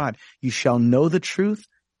Word of God. You shall know the truth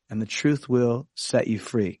and the truth will set you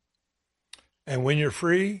free. And when you're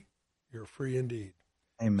free indeed.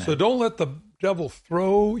 Amen. So don't let the devil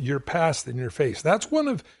throw your past in your face. That's one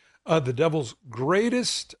of the devil's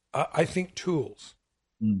greatest, I think, tools.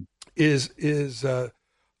 Is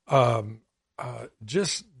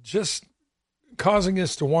just causing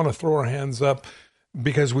us to want to throw our hands up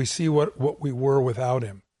because we see what we were without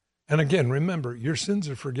him. And again, remember, your sins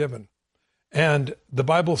are forgiven. And the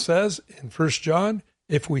Bible says in 1 John,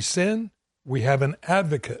 if we sin, we have an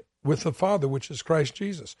advocate with the Father, which is Christ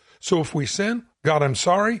Jesus. So if we sin, God, I'm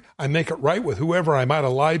sorry, I make it right with whoever I might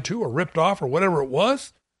have lied to or ripped off or whatever it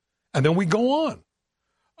was, and then we go on.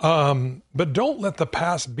 But don't let the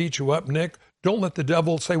past beat you up, Nick. Don't let the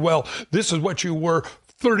devil say, well, this is what you were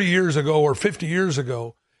 30 years ago or 50 years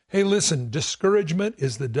ago. Hey, listen, discouragement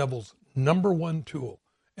is the devil's number one tool,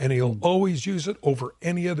 and he'll always use it over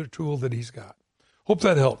any other tool that he's got. Hope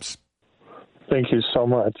that helps. Thank you so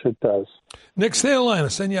much. It does. Nick, stay on line. I'll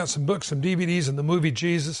send you out some books, some DVDs, and the movie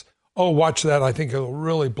Jesus. Oh, watch that. I think it'll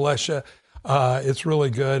really bless you. It's really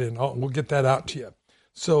good, and we'll get that out to you.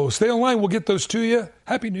 So stay on line. We'll get those to you.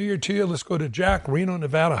 Happy New Year to you. Let's go to Jack, Reno,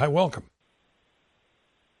 Nevada. Hi, welcome.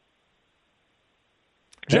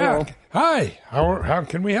 Jack, hi. How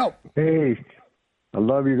can we help? Hey, I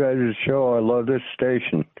love you guys' show. I love this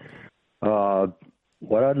station.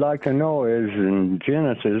 What I'd like to know is in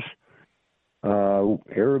Genesis,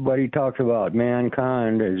 everybody talks about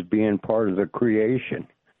mankind as being part of the creation.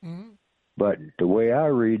 Mm-hmm. But the way I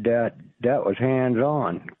read that was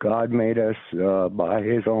hands-on. God made us by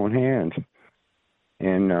his own hands.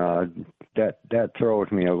 And that throws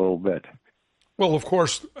me a little bit. Well, of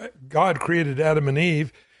course, God created Adam and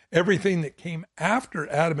Eve. Everything that came after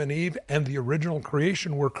Adam and Eve and the original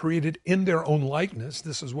creation were created in their own likeness.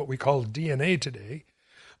 This is what we call DNA today.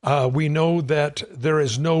 We know that there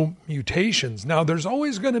is no mutations. Now, there's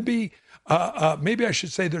always going to be, maybe I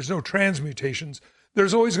should say there's no transmutations.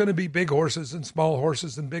 There's always going to be big horses and small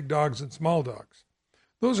horses and big dogs and small dogs.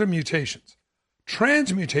 Those are mutations.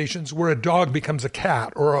 Transmutations where a dog becomes a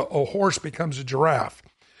cat or a horse becomes a giraffe.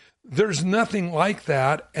 There's nothing like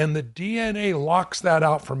that, and the DNA locks that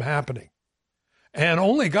out from happening. And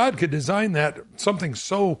only God could design that, something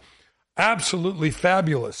so absolutely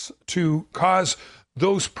fabulous to cause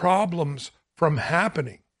those problems from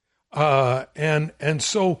happening. And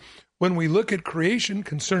so when we look at creation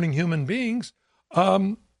concerning human beings,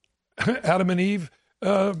 Adam and Eve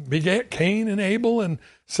begat Cain and Abel and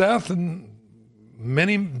Seth and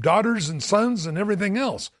many daughters and sons and everything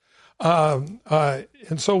else. And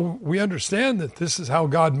so we understand that this is how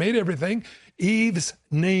God made everything. Eve's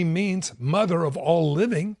name means mother of all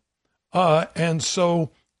living. And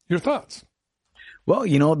so your thoughts? Well,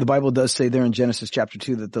 the Bible does say there in Genesis chapter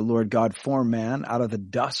 2 that the Lord God formed man out of the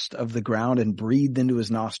dust of the ground and breathed into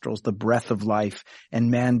his nostrils the breath of life,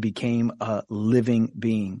 and man became a living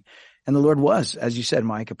being. And the Lord was, as you said,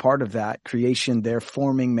 Mike, a part of that creation there,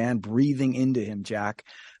 forming man, breathing into him, Jack,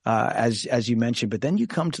 as you mentioned. But then you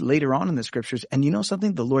come to later on in the scriptures, and you know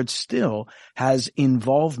something? The Lord still has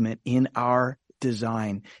involvement in our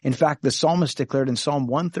design. In fact, the psalmist declared in Psalm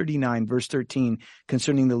 139, verse 13,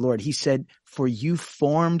 concerning the Lord, he said, "For you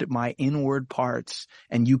formed my inward parts,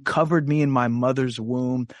 and you covered me in my mother's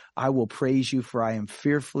womb. I will praise you, for I am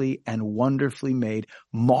fearfully and wonderfully made.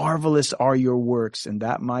 Marvelous are your works, and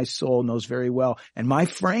that my soul knows very well. And my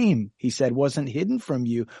frame," he said, "wasn't hidden from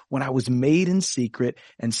you when I was made in secret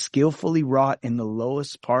and skillfully wrought in the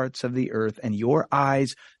lowest parts of the earth. And your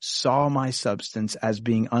eyes saw my substance as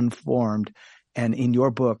being unformed. And in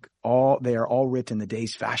your book, they are all written the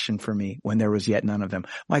days fashioned for me when there was yet none of them."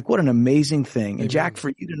 Mike, what an amazing thing. And Jack, for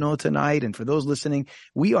you to know tonight and for those listening,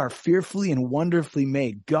 we are fearfully and wonderfully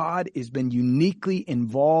made. God has been uniquely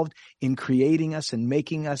involved in creating us and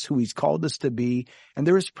making us who he's called us to be. And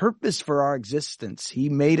there is purpose for our existence. He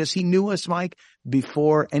made us. He knew us, Mike,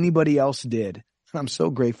 before anybody else did. I'm so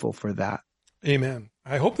grateful for that. Amen.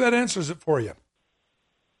 I hope that answers it for you.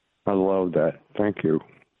 I love that. Thank you.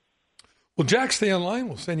 Well, Jack, stay online.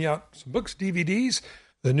 We'll send you out some books, DVDs,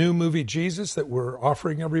 the new movie Jesus that we're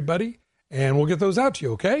offering everybody, and we'll get those out to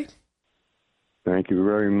you, okay? Thank you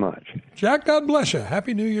very much. Jack, God bless you.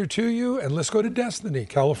 Happy New Year to you, and let's go to Destiny,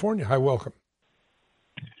 California. Hi, welcome.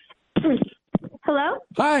 Hello?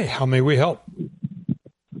 Hi, how may we help?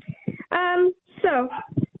 So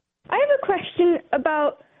I have a question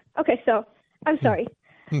about, I'm sorry.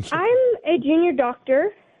 I'm a junior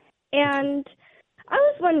doctor, and I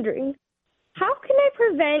was wondering, how can I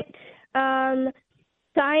prevent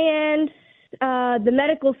science, the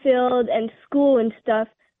medical field, and school and stuff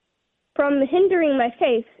from hindering my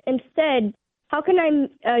faith? Instead, how can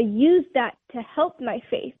I use that to help my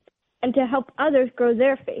faith and to help others grow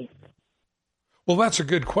their faith? Well, that's a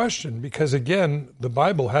good question because, again, the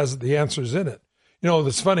Bible has the answers in it. You know,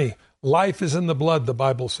 it's funny. Life is in the blood, the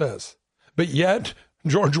Bible says. But yet,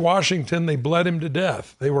 George Washington, they bled him to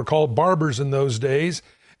death. They were called barbers in those days.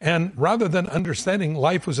 And rather than understanding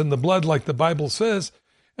life was in the blood like the Bible says,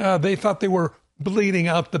 they thought they were bleeding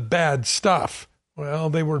out the bad stuff. Well,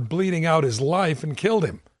 they were bleeding out his life and killed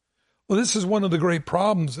him. Well, this is one of the great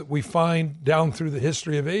problems that we find down through the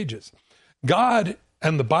history of ages. God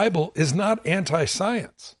and the Bible is not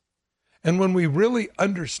anti-science. And when we really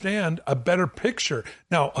understand a better picture,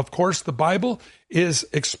 now, of course, the Bible is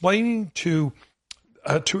explaining to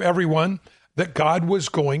everyone that God was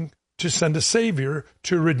going to send a Savior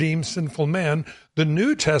to redeem sinful man. The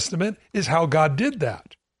New Testament is how God did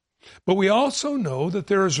that. But we also know that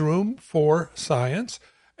there is room for science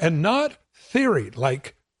and not theory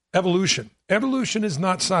like evolution. Evolution is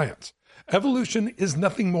not science. Evolution is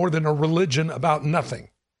nothing more than a religion about nothing.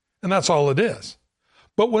 And that's all it is.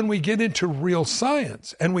 But when we get into real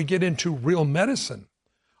science and we get into real medicine,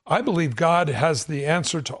 I believe God has the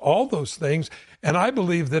answer to all those things. And I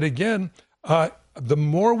believe that, again, the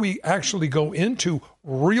more we actually go into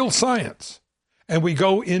real science and we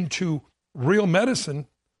go into real medicine,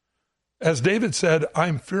 as David said,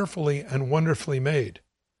 I'm fearfully and wonderfully made.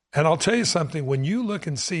 And I'll tell you something, when you look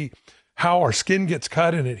and see how our skin gets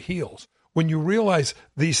cut and it heals, when you realize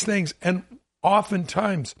these things, and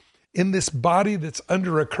oftentimes in this body that's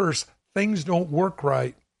under a curse, things don't work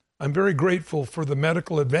right. I'm very grateful for the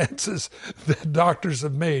medical advances that doctors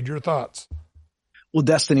have made. Your thoughts? Well,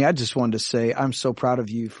 Destiny, I just wanted to say I'm so proud of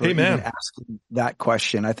you for even asking that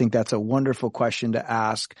question. I think that's a wonderful question to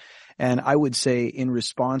ask. And I would say in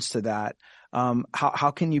response to that,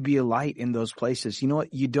 how can you be a light in those places? You know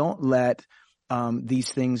what? You don't let these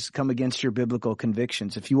things come against your biblical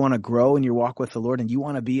convictions. If you want to grow in your walk with the Lord and you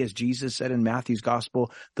want to be, as Jesus said in Matthew's gospel,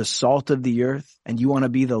 the salt of the earth, and you want to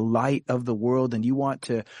be the light of the world, and you want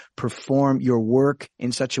to perform your work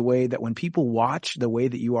in such a way that when people watch the way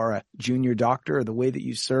that you are a junior doctor or the way that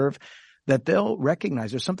you serve, that they'll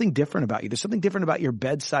recognize there's something different about you. There's something different about your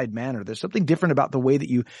bedside manner. There's something different about the way that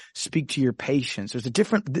you speak to your patients.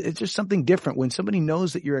 It's just something different when somebody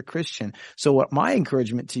knows that you're a Christian. So what my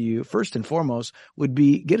encouragement to you, first and foremost, would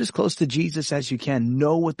be get as close to Jesus as you can.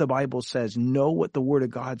 Know what the Bible says. Know what the Word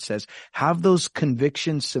of God says. Have those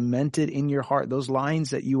convictions cemented in your heart, those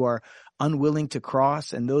lines that you are unwilling to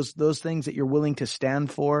cross, and those things that you're willing to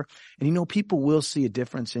stand for. And you know, people will see a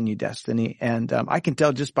difference in you, Destiny. And I can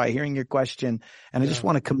tell just by hearing your question, and I just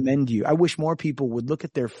want to commend you. I wish more people would look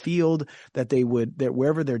at their field, that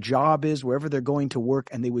wherever their job is, wherever they're going to work,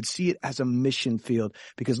 and they would see it as a mission field.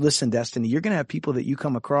 Because listen, Destiny, you're going to have people that you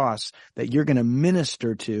come across that you're going to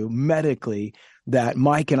minister to medically that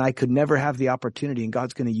Mike and I could never have the opportunity, and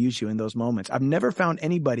God's going to use you in those moments. I've never found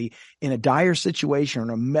anybody in a dire situation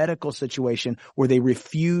or a medical situation where they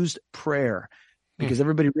refused prayer, because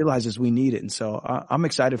everybody realizes we need it. And so I'm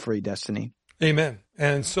excited for you, Destiny. Amen.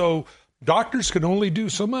 And so doctors can only do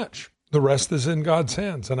so much. The rest is in God's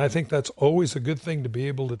hands. And I think that's always a good thing to be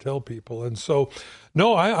able to tell people. And so,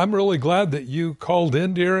 no, I'm really glad that you called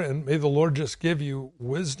in, dear, and may the Lord just give you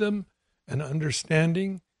wisdom and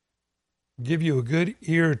understanding, give you a good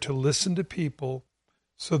ear to listen to people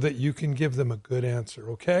so that you can give them a good answer,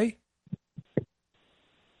 okay?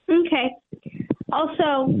 Okay.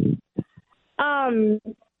 Also,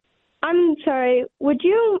 I'm sorry, would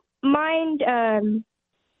you mind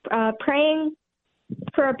praying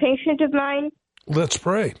for a patient of mine? Let's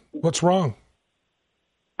pray. What's wrong?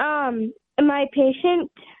 My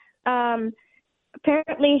patient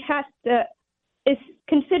apparently is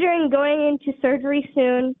considering going into surgery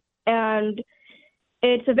soon, and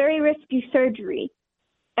it's a very risky surgery.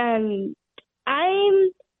 And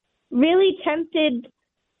I'm really tempted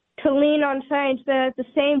to lean on science, but at the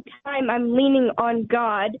same time, I'm leaning on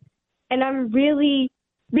God. and I'm really,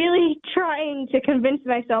 really trying to convince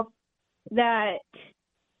myself that,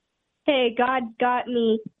 hey, God got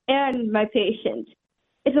me and my patient.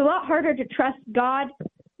 It's a lot harder to trust God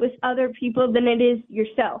with other people than it is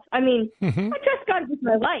yourself. I mean, I trust God with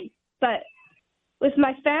my life, but with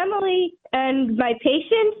my family and my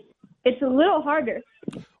patients, it's a little harder.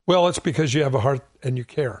 Well, it's because you have a heart and you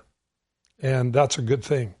care, and that's a good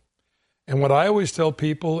thing. And what I always tell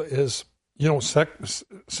people is,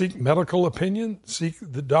 seek medical opinion, seek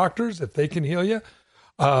the doctors if they can heal you,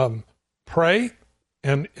 pray,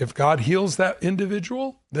 and if God heals that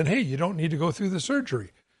individual, then hey, you don't need to go through the surgery.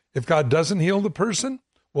 If God doesn't heal the person,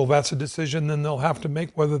 well, that's a decision then they'll have to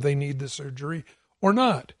make whether they need the surgery or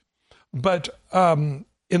not. But in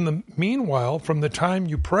the meanwhile, from the time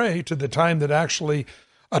you pray to the time that actually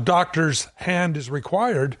a doctor's hand is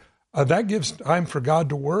required, that gives time for God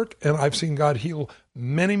to work. And I've seen God heal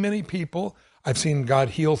many, many people. I've seen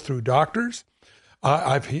God heal through doctors.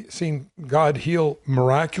 I've seen God heal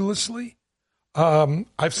miraculously.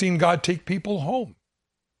 I've seen God take people home.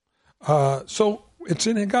 So it's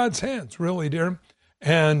in God's hands, really, dear.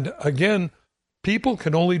 And again, people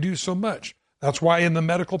can only do so much. That's why in the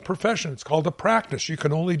medical profession, it's called a practice. You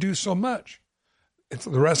can only do so much.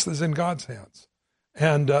 The rest is in God's hands.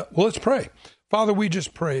 And let's pray. Father, we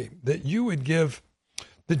just pray that you would give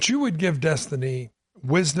Destiny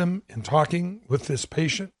wisdom in talking with this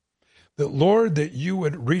patient. That, Lord, that you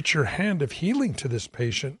would reach your hand of healing to this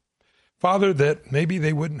patient. Father, that maybe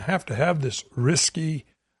they wouldn't have to have this risky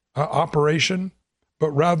operation,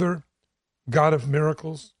 but rather, God of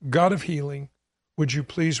miracles, God of healing, would you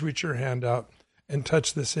please reach your hand out and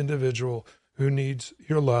touch this individual who needs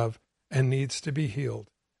your love and needs to be healed.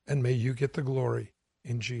 And may you get the glory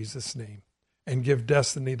in Jesus' name. And give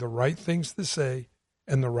Destiny the right things to say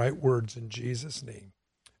and the right words in Jesus' name.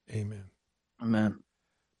 Amen. Amen.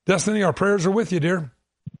 Destiny, our prayers are with you, dear.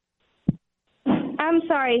 I'm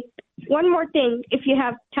sorry. One more thing, if you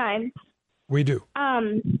have time. We do.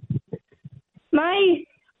 I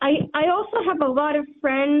also have a lot of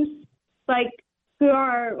friends who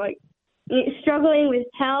are struggling with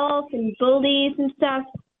health and bullies and stuff.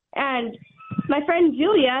 And my friend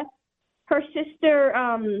Julia, her sister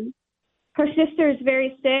is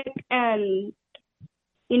very sick, and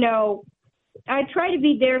I try to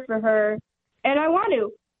be there for her, and I want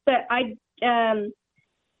to, but I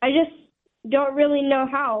just don't really know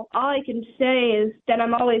how. All I can say is that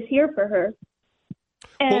I'm always here for her.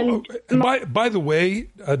 And by the way,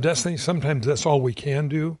 Destiny, sometimes that's all we can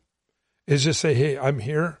do is just say, hey, I'm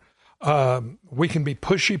here. We can be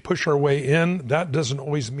pushy, push our way in. That doesn't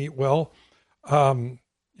always meet well.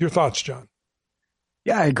 Your thoughts, John?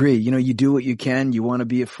 Yeah, I agree. You do what you can. You want to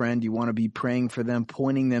be a friend. You want to be praying for them,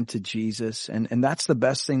 pointing them to Jesus. And that's the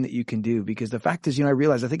best thing that you can do, because the fact is, I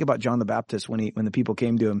think about John the Baptist when the people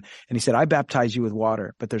came to him and he said, I baptize you with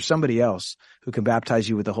water, but there's somebody else who can baptize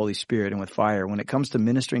you with the Holy Spirit and with fire. When it comes to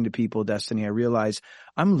ministering to people, Destiny, I realize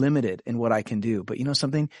I'm limited in what I can do. But you know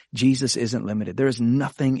something? Jesus isn't limited. There is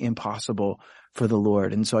nothing impossible for the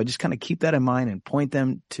Lord. And so I just kind of keep that in mind and point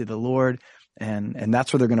them to the Lord. And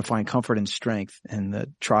that's where they're going to find comfort and strength in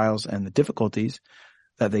the trials and the difficulties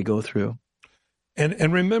that they go through.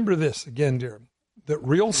 And remember this again, dear, that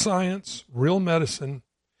real science, real medicine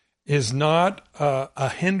is not a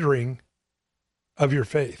hindering of your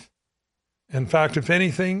faith. In fact, if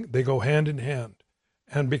anything, they go hand in hand.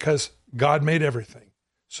 And because God made everything.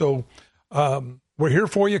 So we're here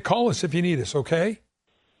for you. Call us if you need us, okay?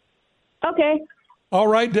 Okay. All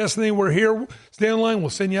right, Destiny, we're here. Stay online. We'll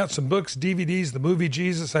send you out some books, DVDs, the movie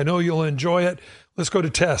Jesus. I know you'll enjoy it. Let's go to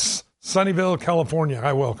Tess, Sunnyvale, California.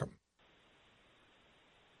 Hi, welcome.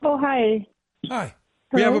 Oh, hi. Hi.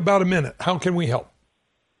 We have about a minute. How can we help?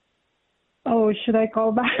 Oh, should I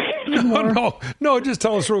call back? No, just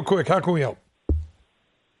tell us real quick. How can we help?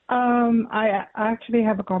 I actually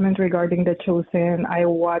have a comment regarding The Chosen. I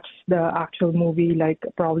watched the actual movie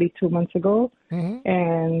probably 2 months ago. Mm-hmm.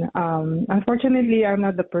 And unfortunately, I'm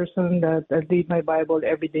not the person that read my Bible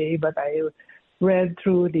every day, but I read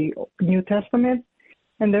through the New Testament.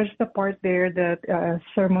 And there's the part there that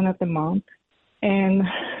Sermon on the Mount. And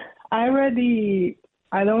I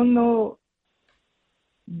don't know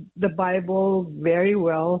the Bible very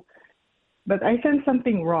well, but I sense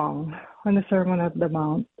something wrong on the Sermon on the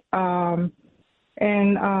Mount. I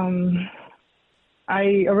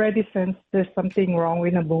already sensed there's something wrong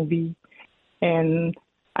with the movie, and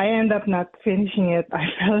I end up not finishing it. I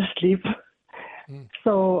fell asleep.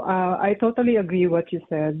 So I totally agree what you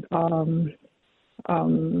said.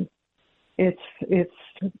 It's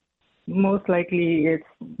most likely it's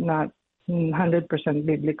not 100%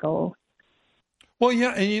 biblical. Well,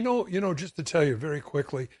 yeah, and you know, just to tell you very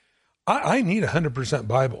quickly, I need 100%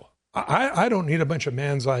 Bible. I don't need a bunch of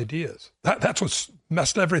man's ideas. That's what's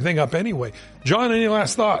messed everything up anyway. John, any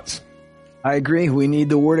last thoughts? I agree. We need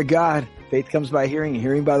the Word of God. Faith comes by hearing, and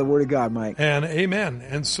hearing by the Word of God, Mike. And amen.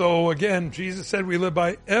 And so, again, Jesus said we live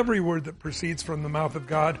by every word that proceeds from the mouth of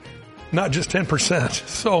God, not just 10%.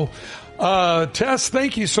 So, Tess,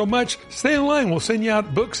 thank you so much. Stay in line. We'll send you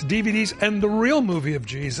out books, DVDs, and the real movie of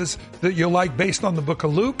Jesus that you'll like based on the book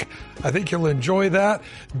of Luke. I think you'll enjoy that.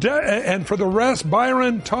 And for the rest,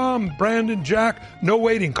 Byron, Tom, Brandon, Jack, no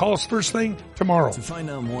waiting. Call us first thing tomorrow. To find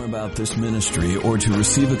out more about this ministry or to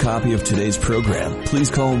receive a copy of today's program,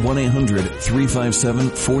 please call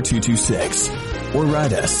 1-800-357-4226. Or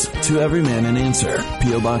write us to Every Man an Answer,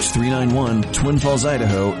 P.O. Box 391, Twin Falls,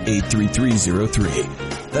 Idaho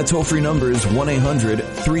 83303. That toll-free number is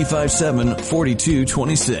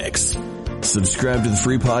 1-800-357-4226. Subscribe to the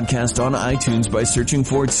free podcast on iTunes by searching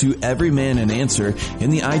for To Every Man an Answer in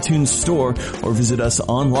the iTunes store, or visit us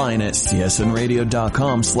online at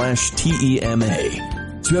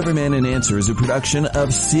csnradio.com/TEMA. To Every Man an Answer is a production of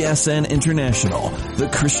CSN International, the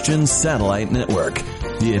Christian Satellite Network.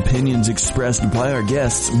 The opinions expressed by our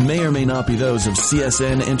guests may or may not be those of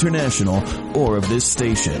CSN International or of this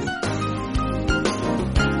station.